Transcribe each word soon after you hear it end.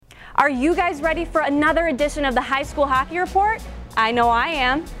Are you guys ready for another edition of the High School Hockey Report? I know I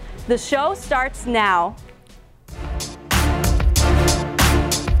am. The show starts now.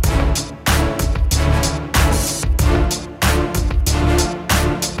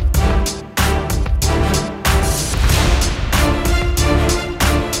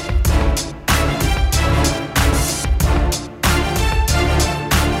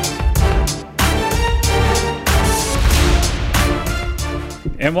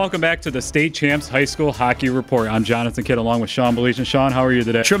 And welcome back to the State Champs High School Hockey Report. I'm Jonathan Kidd along with Sean Belichin. Sean, how are you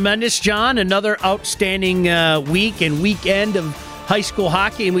today? Tremendous, John. Another outstanding week and weekend of high school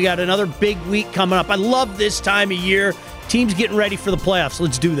hockey, and we got another big week coming up. I love this time of year. Teams getting ready for the playoffs.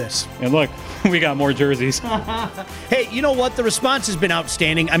 Let's do this. And look, we got more jerseys. Hey, you know what? The response has been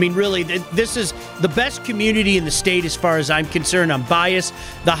outstanding. I mean, really, this is the best community in the state as far as I'm concerned. I'm biased,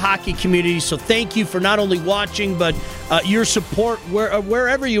 the hockey community. So thank you for not only watching, but your support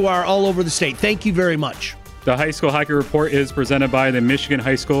wherever you are all over the state. Thank you very much. The High School Hockey Report is presented by the Michigan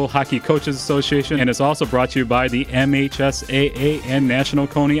High School Hockey Coaches Association, and it's also brought to you by the MHSAA and National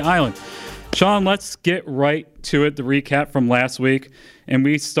Coney Island. Sean, let's get right to it, the recap from last week. And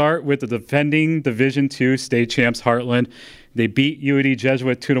we start with the defending Division II state champs, Heartland. They beat UAD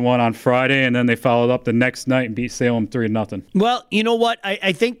Jesuit 2-1 on Friday, and then they followed up the next night and beat Salem 3-0. Well, you know what?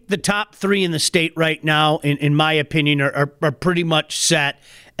 I think the top three in the state right now, in my opinion, are pretty much set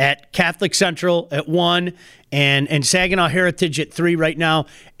at Catholic Central at 1 and Saginaw Heritage at 3 right now,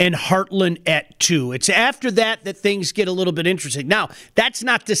 and Heartland at 2. It's after that things get a little bit interesting. Now, that's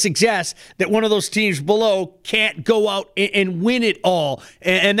not to suggest that one of those teams below can't go out and win it all,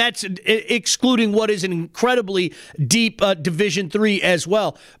 and that's excluding what is an incredibly deep Division III as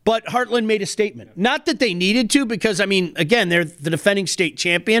well. But Heartland made a statement. Not that they needed to, because, I mean, again, they're the defending state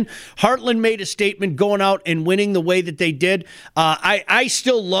champion. Heartland made a statement going out and winning the way that they did. I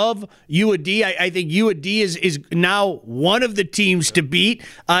still love UAD. I think UAD is now one of the teams to beat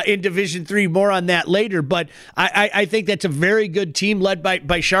in Division III. More on that later. But I think that's a very good team led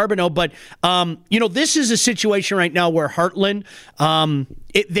by Charbonneau. But, this is a situation right now where Heartland,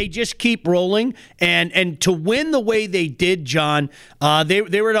 they just keep rolling. And to win the way they did, John,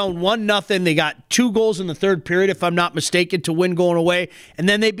 they were down 1-0. They got 2 goals in the third period, if I'm not mistaken, to win going away. And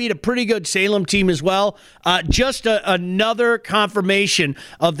then they beat a pretty good Salem team as well. Just another confirmation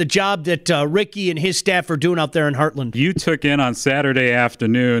of the job that Ricky and his staff are doing out there in Heartland. You took in on Saturday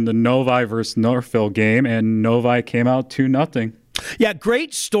afternoon the Novi versus Northville game, and Novi came out 2-0. Yeah,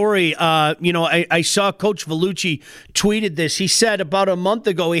 great story. I saw Coach Vellucci tweeted this. He said about a month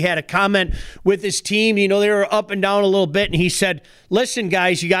ago he had a comment with his team. They were up and down a little bit, and he said, listen,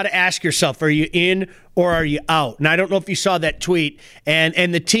 guys, you got to ask yourself, are you in or are you out? And I don't know if you saw that tweet.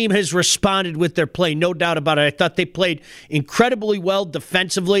 And the team has responded with their play, no doubt about it. I thought they played incredibly well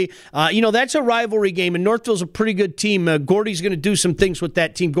defensively. That's a rivalry game, and Northville's a pretty good team. Gordy's going to do some things with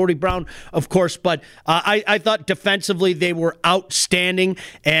that team. Gordy Brown, of course. But I thought defensively they were outstanding,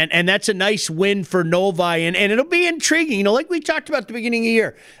 and that's a nice win for Novi. And it'll be intriguing. Like we talked about at the beginning of the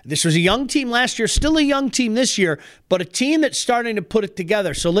year, this was a young team last year, still a young team this year, but a team that's starting to put it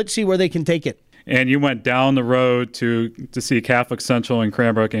together. So let's see where they can take it. And you went down the road to see Catholic Central and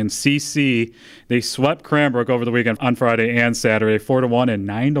Cranbrook, and CC, they swept Cranbrook over the weekend on Friday and Saturday, 4-1 and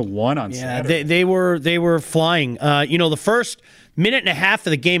 9-1 on Saturday. Yeah, they were flying. The first minute and a half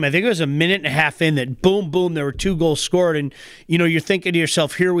of the game, I think it was a minute and a half in, that boom, there were 2 goals scored, and you're thinking to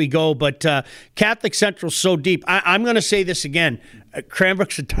yourself, here we go. But Catholic Central's so deep. I'm going to say this again.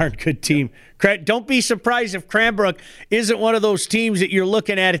 Cranbrook's a darn good team. Don't be surprised if Cranbrook isn't one of those teams that you're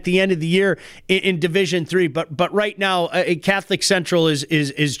looking at the end of the year in Division III. But right now, Catholic Central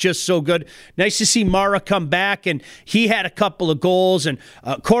is just so good. Nice to see Mara come back, and he had a couple of goals, and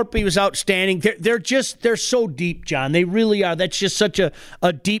Corpy was outstanding. They're so deep, John. They really are. That's just such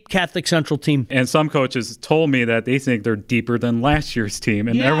a deep Catholic Central team. And some coaches told me that they think they're deeper than last year's team,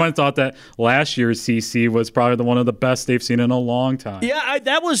 and everyone thought that last year's CC was probably one of the best they've seen in a long time. Yeah,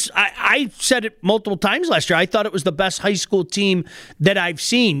 I said it multiple times last year. I thought it was the best high school team that I've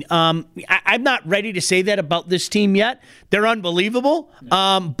seen. I'm not ready to say that about this team yet. They're unbelievable,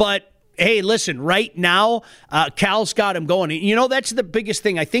 but hey, listen, right now, Cal's got him going. That's the biggest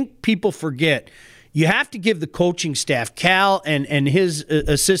thing I think people forget. You have to give the coaching staff, Cal and his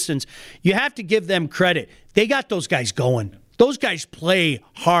assistants, you have to give them credit. They got those guys going. Those guys play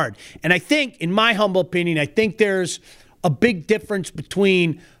hard. And I think, in my humble opinion, I think there's a big difference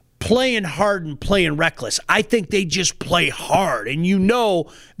between playing hard and playing reckless. I think they just play hard, and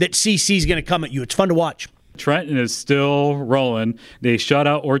that CC's going to come at you. It's fun to watch. Trenton is still rolling. They shut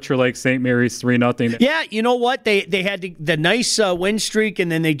out Orchard Lake St. Mary's 3-0. Yeah, you know what? They had the nice win streak,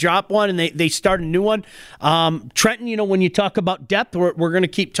 and then they dropped one, and they started a new one. Trenton, when you talk about depth, we're going to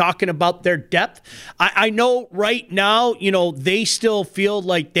keep talking about their depth. I know right now, they still feel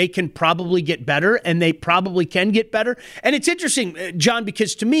like they can probably get better, and they probably can get better. And it's interesting, John,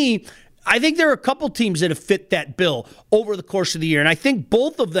 because to me, I think there are a couple teams that have fit that bill over the course of the year, and I think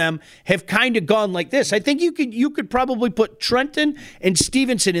both of them have kind of gone like this. I think you could probably put Trenton and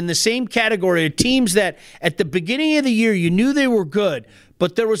Stevenson in the same category of teams that at the beginning of the year you knew they were good,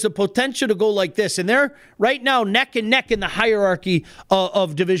 but there was the potential to go like this, and they're right now neck and neck in the hierarchy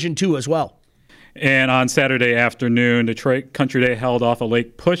of Division II as well. And on Saturday afternoon, Detroit Country Day held off a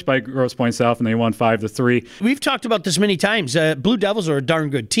late push by Grosse Pointe South, and they won 5-3. We've talked about this many times. Blue Devils are a darn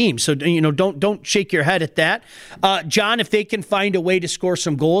good team, so don't shake your head at that. John, if they can find a way to score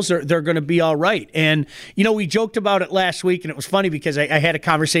some goals, they're going to be all right. And we joked about it last week, and it was funny because I had a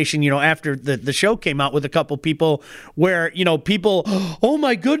conversation, after the show came out with a couple people where people, oh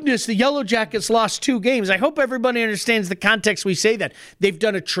my goodness, the Yellow Jackets lost 2 games. I hope everybody understands the context we say that. They've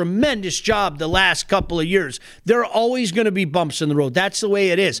done a tremendous job the last couple of years. There are always going to be bumps in the road. That's the way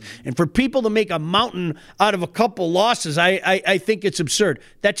it is. And for people to make a mountain out of a couple losses, I think it's absurd.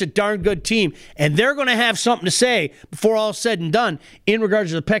 That's a darn good team. And they're going to have something to say before all is said and done in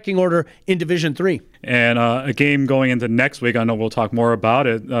regards to the pecking order in Division III. And a game going into next week, I know we'll talk more about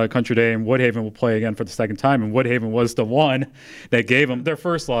it. Country Day and Woodhaven will play again for the second time, and Woodhaven was the one that gave them their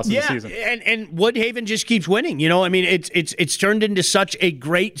first loss of the season. Yeah, and Woodhaven just keeps winning. It's turned into such a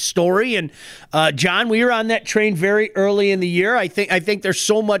great story. And John, we were on that train very early in the year. I think there's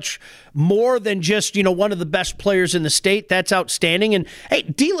so much more than just, one of the best players in the state. That's outstanding. And, hey,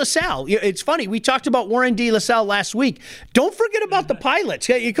 De La Salle, it's funny. We talked about Warren De La Salle last week. Don't forget about the Pilots.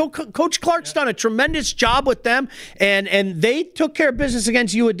 Coach Clark's done a tremendous job with them, and they took care of business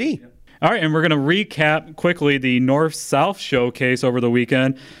against UAD. All right, and we're going to recap quickly the North-South showcase over the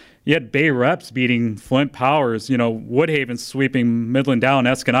weekend. You had Bay Reps beating Flint Powers, Woodhaven sweeping Midland down,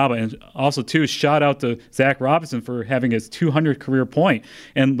 Escanaba, and also, too, shout out to Zach Robinson for having his 200th career point.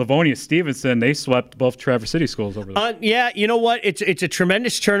 And Livonia Stevenson, they swept both Traverse City schools over there. Yeah, you know what? It's a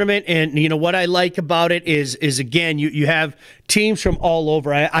tremendous tournament, and what I like about it is again, you have teams from all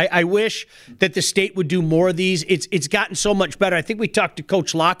over. I wish that the state would do more of these. It's gotten so much better. I think we talked to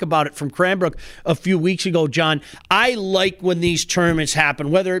Coach Locke about it from Cranbrook a few weeks ago, John. I like when these tournaments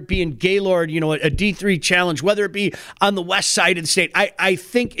happen, whether it be in Gaylord, a D3 challenge, whether it be on the west side of the state. I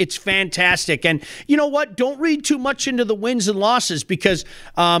think it's fantastic. And you know what? Don't read too much into the wins and losses because,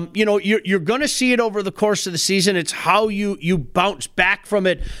 you're going to see it over the course of the season. It's how you bounce back from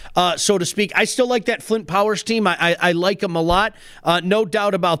it, so to speak. I still like that Flint Powers team. I like them a lot. No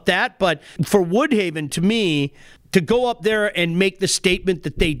doubt about that. But for Woodhaven, to me, to go up there and make the statement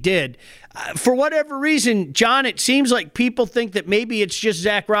that they did, for whatever reason, John, it seems like people think that maybe it's just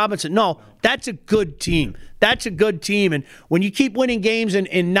Zach Robinson. No, that's a good team. That's a good team. And when you keep winning games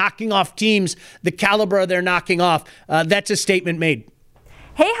and knocking off teams the caliber they're knocking off, that's a statement made.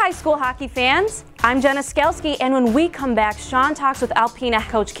 Hey, high school hockey fans. I'm Jenna Skelski, and when we come back, Sean talks with Alpena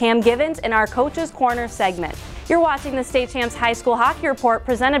coach Cam Givens in our Coach's Corner segment. You're watching the State Champs High School Hockey Report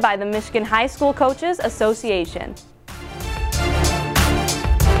presented by the Michigan High School Coaches Association.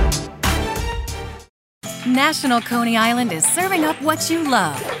 National Coney Island is serving up what you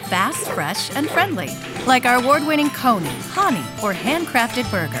love, fast, fresh, and friendly, like our award-winning Coney, honey, or handcrafted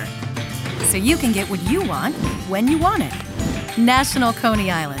burger. So you can get what you want when you want it. National Coney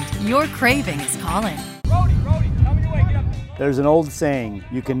Island, your craving is calling. Coming your way, get up. There's an old saying,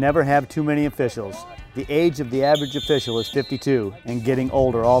 you can never have too many officials. The age of the average official is 52 and getting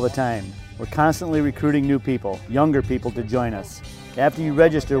older all the time. We're constantly recruiting new people, younger people to join us. After you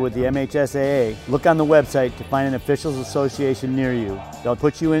register with the MHSAA, look on the website to find an officials association near you. They'll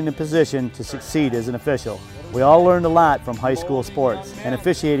put you in a position to succeed as an official. We all learned a lot from high school sports, and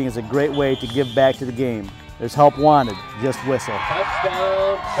officiating is a great way to give back to the game. There's help wanted. Just whistle.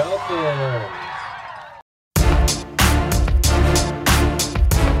 Touchdown, Falcons.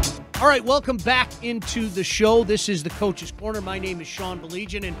 All right, welcome back into the show. This is the Coach's Corner. My name is Sean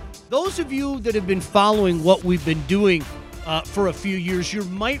Belegian, and those of you that have been following what we've been doing for a few years, you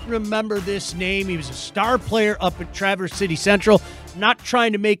might remember this name. He was a star player up at Traverse City Central. Not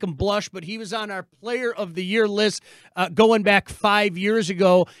trying to make him blush, but he was on our Player of the Year list going back 5 years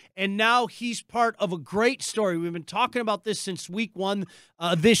ago, and now he's part of a great story. We've been talking about this since week one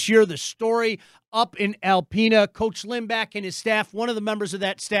this year, the story up in Alpena. Coach Limback and his staff, one of the members of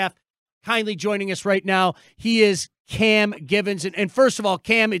that staff, kindly joining us right now. He is Cam Givens. And first of all,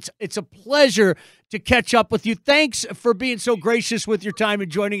 Cam, it's a pleasure to catch up with you. Thanks for being so gracious with your time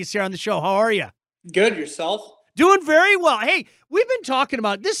and joining us here on the show. How are you? Good. Yourself? Doing very well. Hey, we've been talking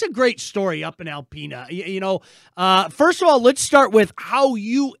about this is a great story up in Alpena. First of all, let's start with how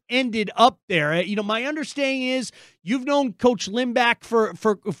you ended up there. My understanding is you've known Coach Limback for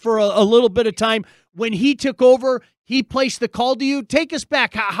a little bit of time. When he took over, he placed the call to you. Take us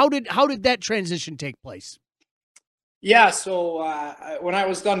back. How did that transition take place? Yeah. So when I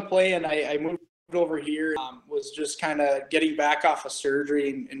was done playing, I moved over here. Was just kind of getting back off of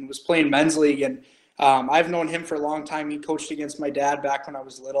surgery and was playing men's league. And I've known him for a long time. He coached against my dad back when I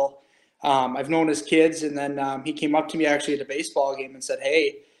was little. I've known his kids, and then he came up to me actually at a baseball game and said,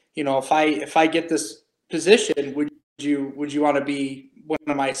 "Hey, if I get this position, would you want to be one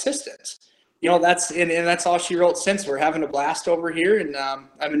of my assistants?" That's all she wrote since. We're having a blast over here, and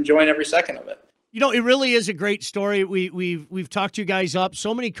I'm enjoying every second of it. It really is a great story. We've talked you guys up.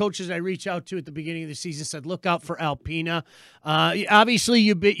 So many coaches I reached out to at the beginning of the season said, look out for Alpena. Obviously,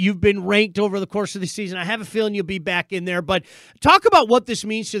 you've been ranked over the course of the season. I have a feeling you'll be back in there. But talk about what this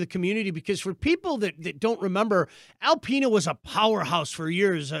means to the community, because for people that don't remember, Alpena was a powerhouse for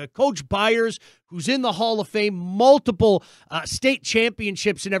years. Coach Byers, who's in the Hall of Fame, multiple state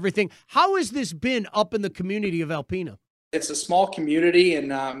championships and everything. How has this been up in the community of Alpena? It's a small community, and,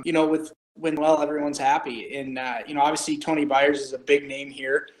 when everyone's happy. And, obviously Tony Byers is a big name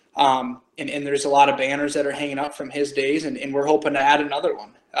here. And there's a lot of banners that are hanging up from his days, and we're hoping to add another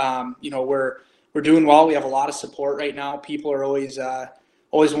one. We're doing well. We have a lot of support right now. People are always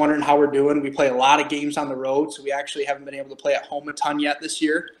wondering how we're doing. We play a lot of games on the road, so we actually haven't been able to play at home a ton yet this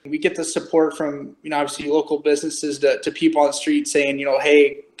year. We get the support from, obviously local businesses to people on the street saying,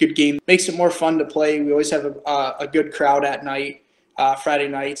 hey, good game. Makes it more fun to play. We always have a good crowd at night, Friday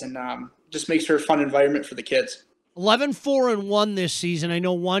nights, and just makes for a fun environment for the kids. 11-4-1 this season. I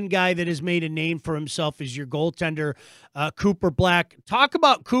know one guy that has made a name for himself is your goaltender, Cooper Black. Talk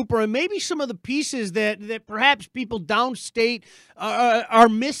about Cooper and maybe some of the pieces that perhaps people downstate are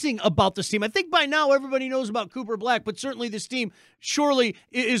missing about this team. I think by now everybody knows about Cooper Black, but certainly this team surely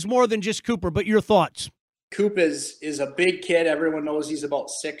is more than just Cooper. But your thoughts? Coop is a big kid. Everyone knows he's about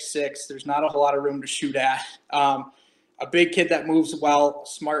 6'6". There's not a whole lot of room to shoot at. A big kid that moves well,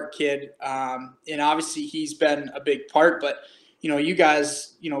 smart kid. And obviously he's been a big part, but you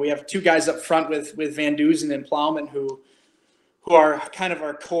guys, we have two guys up front with Van Duzen and Plowman who are kind of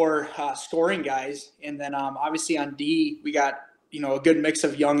our core scoring guys. And then obviously on D, we got, a good mix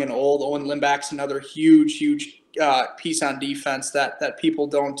of young and old. Owen Limback's another huge piece on defense that people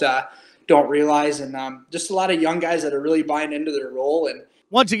don't realize. And just a lot of young guys that are really buying into their role. And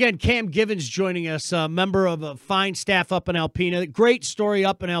once again, Cam Givens joining us, a member of a fine staff up in Alpena. Great story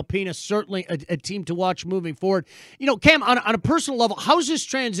up in Alpena, certainly a team to watch moving forward. Cam, on a personal level, how's this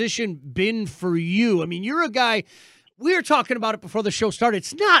transition been for you? I mean, you're a guy, we were talking about it before the show started.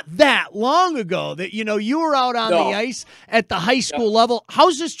 It's not that long ago that, you were out on the ice at the high school level.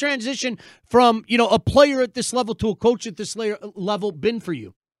 How's this transition from, a player at this level to a coach at this level been for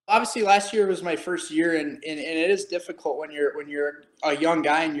you? Obviously, last year was my first year, and it is difficult when you're a young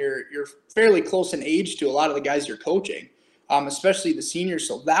guy and you're fairly close in age to a lot of the guys you're coaching, especially the seniors.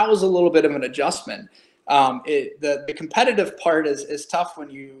 So that was a little bit of an adjustment. The competitive part is tough when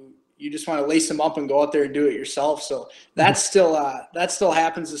you just want to lace them up and go out there and do it yourself. So that still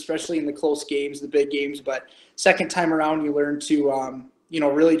happens, especially in the close games, the big games. But second time around, you learn to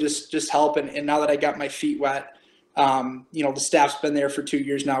really just help. And now that I got my feet wet. The staff's been there for 2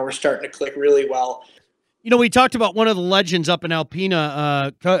 years now. We're starting to click really well. We talked about one of the legends up in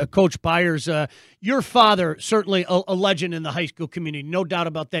Alpena, Coach Byers. Your father, certainly a legend in the high school community, no doubt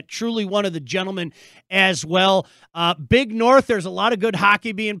about that. Truly one of the gentlemen as well. Big North, there's a lot of good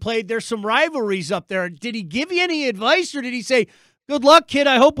hockey being played. There's some rivalries up there. Did he give you any advice, or did he say, good luck, kid,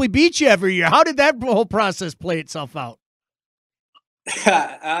 I hope we beat you every year? How did that whole process play itself out?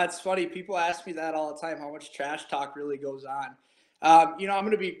 It's funny. People ask me that all the time, how much trash talk really goes on. I'm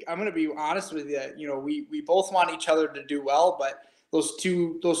going to be honest with you. We both want each other to do well, but those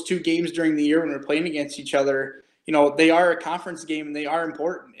two games during the year when we're playing against each other, they are a conference game and they are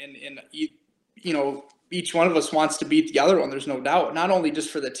important. And each one of us wants to beat the other one. There's no doubt, not only just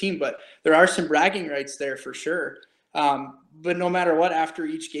for the team, but there are some bragging rights there for sure. But no matter what, after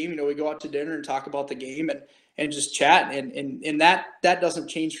each game, we go out to dinner and talk about the game and just chat. And that doesn't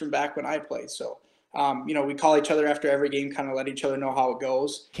change from back when I played. So, we call each other after every game, kind of let each other know how it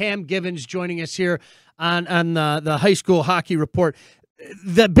goes. Cam Givens joining us here on the High School Hockey Report.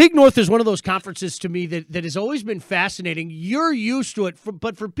 The Big North is one of those conferences to me that has always been fascinating. You're used to it,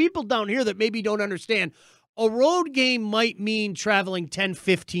 but for people down here that maybe don't understand, A road game might mean traveling 10,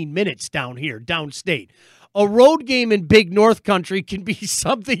 15 minutes down here, downstate. A road game in Big North Country can be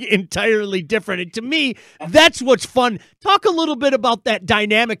something entirely different. And to me, that's what's fun. Talk a little bit about that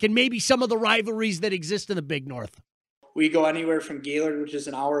dynamic and maybe some of the rivalries that exist in the Big North. We go anywhere from Gaylord, which is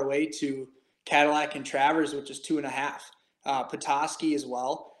an hour away, to Cadillac and Travers, which is 2.5. Petoskey as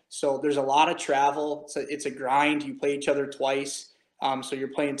well. So there's a lot of travel. It's a grind. You play each other twice. So you're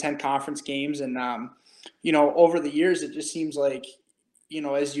playing 10 conference games. And, over the years, it just seems like,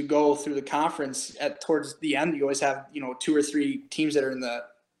 as you go through the conference towards the end, you always have, 2 or 3 teams that are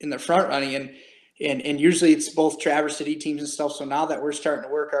in the front running, and usually it's both Traverse City teams and stuff. So now that we're starting to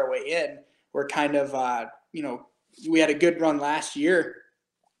work our way in, we're kind of, we had a good run last year,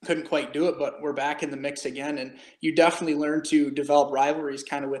 couldn't quite do it, but we're back in the mix again. And you definitely learn to develop rivalries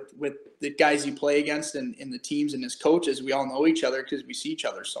kind of with the guys you play against and the teams, and as coaches, we all know each other because we see each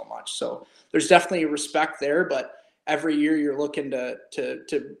other so much. So there's definitely a respect there, but every year you're looking to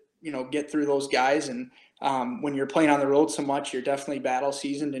get through those guys. And when you're playing on the road so much, you're definitely battle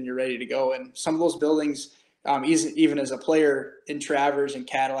seasoned and you're ready to go. And some of those buildings, even as a player in Travers and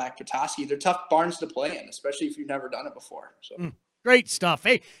Cadillac, Petoskey, they're tough barns to play in, especially if you've never done it before. So. Great stuff.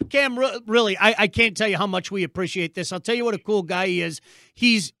 Hey, Cam, really, I can't tell you how much we appreciate this. I'll tell you what a cool guy he is.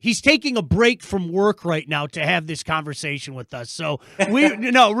 He's taking a break from work right now to have this conversation with us. So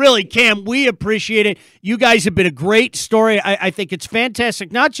really, Cam, we appreciate it. You guys have been a great story. I think it's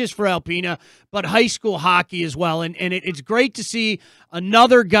fantastic, not just for Alpena, but high school hockey as well. And it's great to see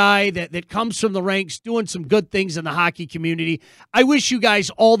another guy that comes from the ranks doing some good things in the hockey community. I wish you guys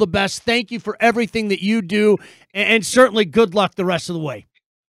all the best. Thank you for everything that you do, and certainly good luck the rest of the way.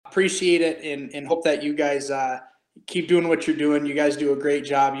 Appreciate it, and hope that you guys keep doing what you're doing. You guys do a great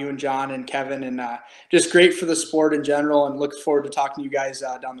job, you and John and Kevin, and just great for the sport in general, and look forward to talking to you guys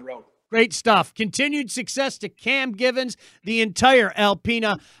down the road. Great stuff. Continued success to Cam Givens, the entire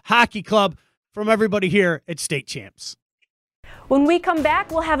Alpena Hockey Club, from everybody here at State Champs. When we come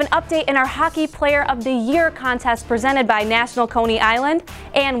back, we'll have an update in our Hockey Player of the Year contest presented by National Coney Island,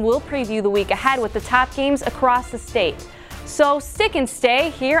 and we'll preview the week ahead with the top games across the state. So stick and stay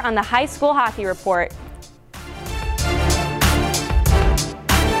here on the High School Hockey Report.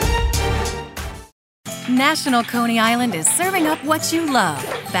 National Coney Island is serving up what you love,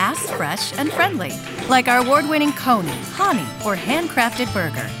 fast, fresh, and friendly, like our award-winning Coney, Honey, or handcrafted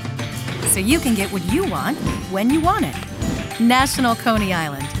burger. So you can get what you want when you want it. National Coney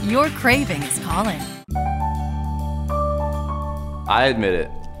Island, your craving is calling. I admit it,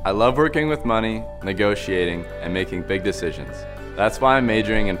 I love working with money, negotiating, and making big decisions. That's why I'm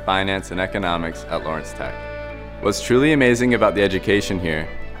majoring in finance and economics at Lawrence Tech. What's truly amazing about the education here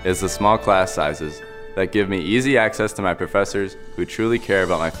is the small class sizes that give me easy access to my professors who truly care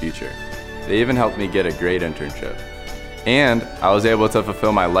about my future. They even helped me get a great internship. And I was able to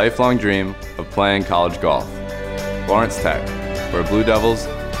fulfill my lifelong dream of playing college golf. Lawrence Tech, where Blue Devils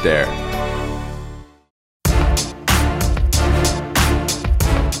dare.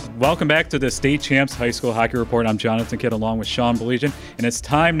 Welcome back to the State Champs High School Hockey Report. I'm Jonathan Kidd along with Sean Belegian, and it's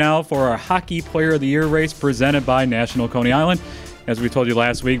time now for our Hockey Player of the Year race presented by National Coney Island. As we told you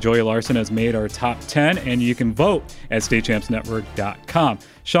last week, Joey Larson has made our top 10, and you can vote at statechampsnetwork.com.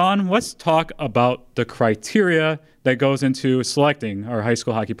 Sean, let's talk about the criteria that goes into selecting our High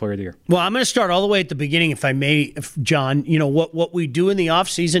School Hockey Player of the Year. Well, I'm going to start all the way at the beginning, if I may, John. What we do in the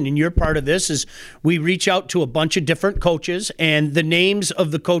offseason, and you're part of this, is we reach out to a bunch of different coaches, and the names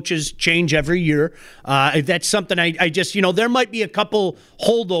of the coaches change every year. That's something I just, there might be a couple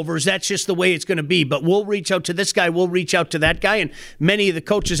holdovers. That's just the way it's going to be. But we'll reach out to this guy, we'll reach out to that guy, and many of the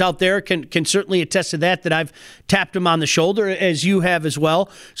coaches out there can certainly attest to that I've tapped them on the shoulder, as you have as well.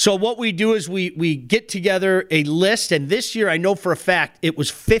 So what we do is we get together a list. And this year, I know for a fact, it was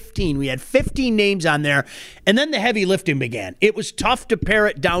 15. We had 15 names on there. And then the heavy lifting began. It was tough to pare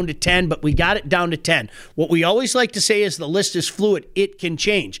it down to 10, but we got it down to 10. What we always like to say is the list is fluid. It can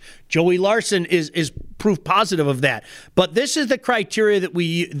change. Joey Larson is proof positive of that. But this is the criteria that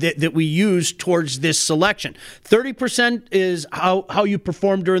we use towards this selection. 30% is how you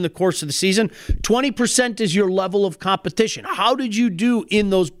perform during the course of the season. 20% is your level of competition. How did you do in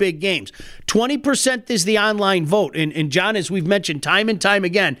those big games? 20% is the online vote. And John, as we've mentioned time and time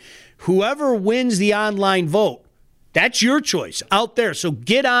again, whoever wins the online vote That's your choice out there. So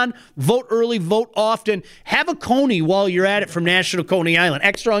get on, vote early, vote often. Have a Coney while you're at it from National Coney Island.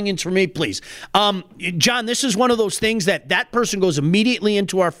 Extra onions for me, please. John, this is one of those things that person goes immediately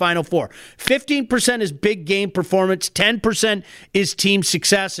into our Final Four. 15% is big game performance, 10% is team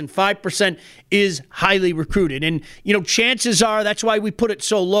success, and 5% is highly recruited. And, chances are, that's why we put it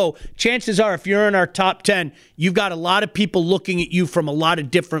so low. Chances are, if you're in our top 10, you've got a lot of people looking at you from a lot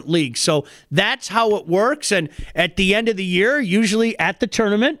of different leagues. So that's how it works. And at the end of the year, usually at the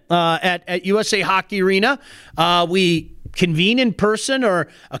tournament at USA Hockey Arena, we convene in person, or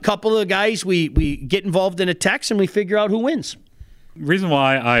a couple of the guys, we get involved in a text and we figure out who wins. Reason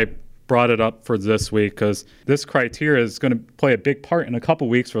why I brought it up for this week, because this criteria is going to play a big part in a couple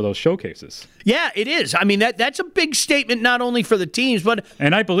weeks for those showcases. Yeah, it is. I mean, that's a big statement, not only for the teams, but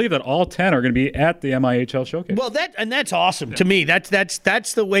and I believe that all 10 are going to be at the MIHL showcase. Well, that's awesome to me. That's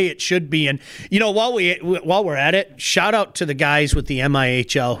the way it should be. And while we're at it, shout out to the guys with the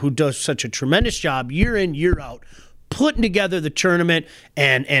MIHL who does such a tremendous job year in, year out, putting together the tournament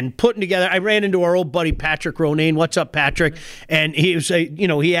and putting together. I ran into our old buddy Patrick Ronayne. What's up, Patrick? And he was,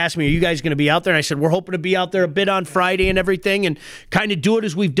 he asked me, "Are you guys going to be out there?" And I said, "We're hoping to be out there a bit on Friday and everything, and kind of do it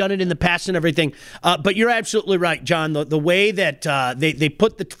as we've done it in the past and everything." But you're absolutely right, John. The way that they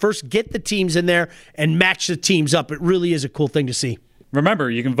get the teams in there and match the teams up, it really is a cool thing to see.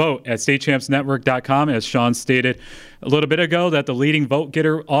 Remember, you can vote at statechampsnetwork.com, as Sean stated a little bit ago, that the leading vote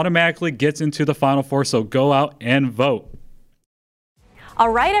getter automatically gets into the Final Four, so go out and vote. All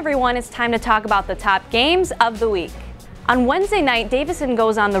right, everyone, it's time to talk about the top games of the week. On Wednesday night, Davison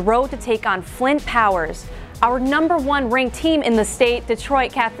goes on the road to take on Flint Powers. Our number 1 ranked team in the state,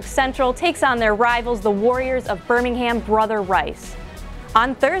 Detroit Catholic Central, takes on their rivals, the Warriors of Birmingham Brother Rice.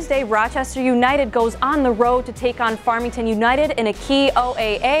 On Thursday, Rochester United goes on the road to take on Farmington United in a key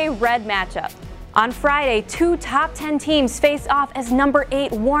OAA Red matchup. On Friday, 2 top 10 teams face off as number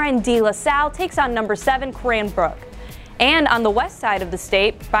 8 Warren De La Salle takes on number 7 Cranbrook. And on the west side of the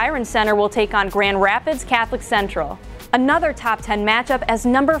state, Byron Center will take on Grand Rapids Catholic Central. Another top 10 matchup as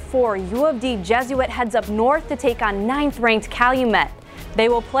number 4 U of D Jesuit heads up north to take on 9th ranked Calumet. They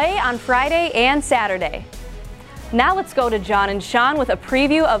will play on Friday and Saturday. Now let's go to John and Sean with a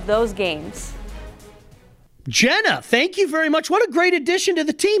preview of those games. Jenna, thank you very much. What a great addition to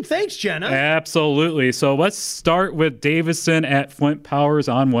the team. Thanks, Jenna. Absolutely. So let's start with Davison at Flint Powers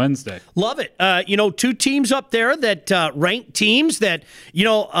on Wednesday. Love it. 2 teams up there that ranked teams that,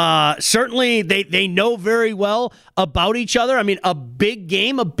 certainly they know very well about each other. I mean, a big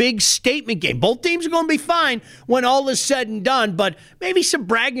game, a big statement game. Both teams are going to be fine when all is said and done, but maybe some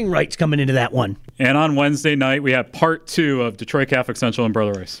bragging rights coming into that one. And on Wednesday night, we have part 2 of Detroit Catholic Central and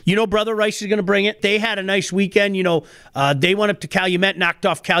Brother Rice. Brother Rice is going to bring it. They had a nice weekend. They went up to Calumet, knocked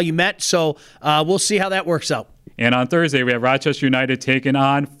off Calumet, so we'll see how that works out. And on Thursday, we have Rochester United taking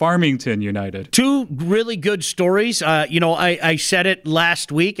on Farmington United. 2 really good stories. I said it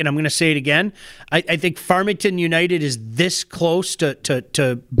last week, and I'm going to say it again. I think Farmington United is this close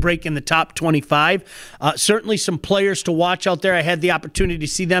to breaking the top 25. Certainly some players to watch out there. I had the opportunity to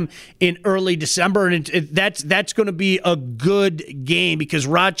see them in early December, and that's going to be a good game because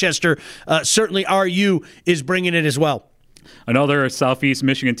Rochester, certainly RU, is bringing it as well. Another Southeast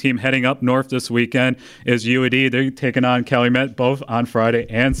Michigan team heading up north this weekend is UAD. They're taking on Calumet both on Friday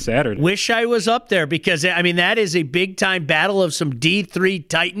and Saturday. Wish I was up there because, that is a big-time battle of some D3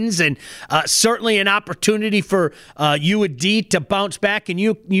 Titans and certainly an opportunity for UAD to bounce back. And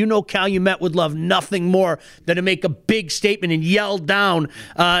Calumet would love nothing more than to make a big statement and yell down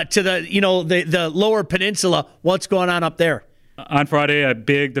to the lower peninsula what's going on up there. On Friday, a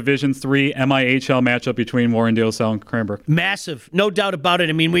big Division III MIHL matchup between Warren De La Salle and Cranbrook. Massive, no doubt about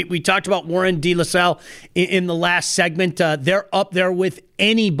it. We talked about Warren De La Salle in the last segment. They're up there with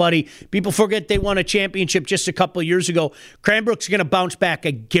anybody. People forget they won a championship just a couple of years ago. Cranbrook's going to bounce back.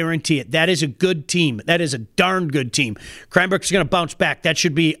 I guarantee it. That is a good team. That is a darn good team. Cranbrook's going to bounce back. That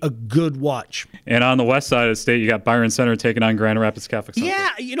should be a good watch. And on the west side of the state, you got Byron Center taking on Grand Rapids Catholic Central.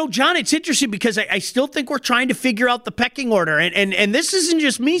 Yeah, John, it's interesting because I still think we're trying to figure out the pecking order. And this isn't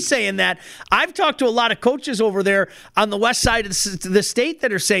just me saying that. I've talked to a lot of coaches over there on the west side of the state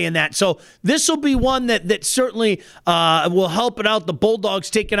that are saying that. So this will be one that certainly will help it out. The Bulldogs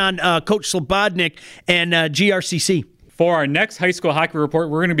taking on Coach Slobodnik and GRCC. For our next high school hockey report,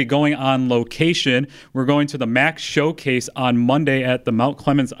 we're going to be going on location. We're going to the MAC Showcase on Monday at the Mount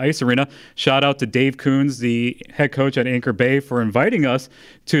Clemens Ice Arena. Shout out to Dave Coons, the head coach at Anchor Bay, for inviting us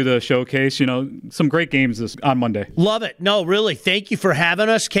to the showcase. You know, some great games on Monday. Love it. No, really, thank you for having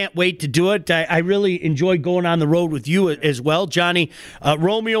us. Can't wait to do it. I really enjoy going on the road with you as well, Johnny.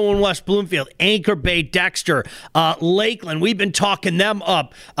 Romeo and West Bloomfield, Anchor Bay, Dexter, Lakeland. We've been talking them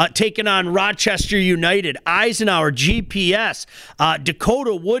up, taking on Rochester United, Eisenhower, GPS,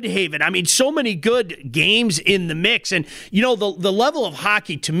 Dakota Woodhaven. I mean, so many good games in the mix. And, you know, the level of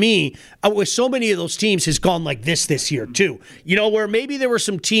hockey to me with so many of those teams has gone like this year, too. You know, where maybe there were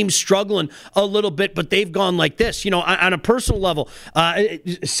some teams struggling a little bit, but they've gone like this. You know, on a personal level,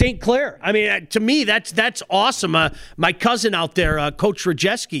 St. Clair. I mean, to me, that's awesome. My cousin out there, Coach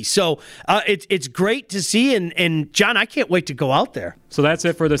Rajeski. So it's great to see. And John, I can't wait to go out there. So that's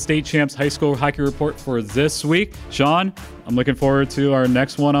it for the State Champs High School Hockey Report for this week. Sean, I'm looking forward to our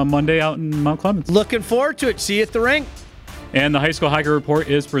next one on Monday out in Mount Clemens. Looking forward to it. See you at the rink. And the High School Hockey Report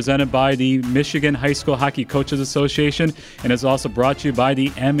is presented by the Michigan High School Hockey Coaches Association and is also brought to you by the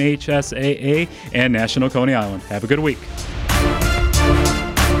MHSAA and National Coney Island. Have a good week.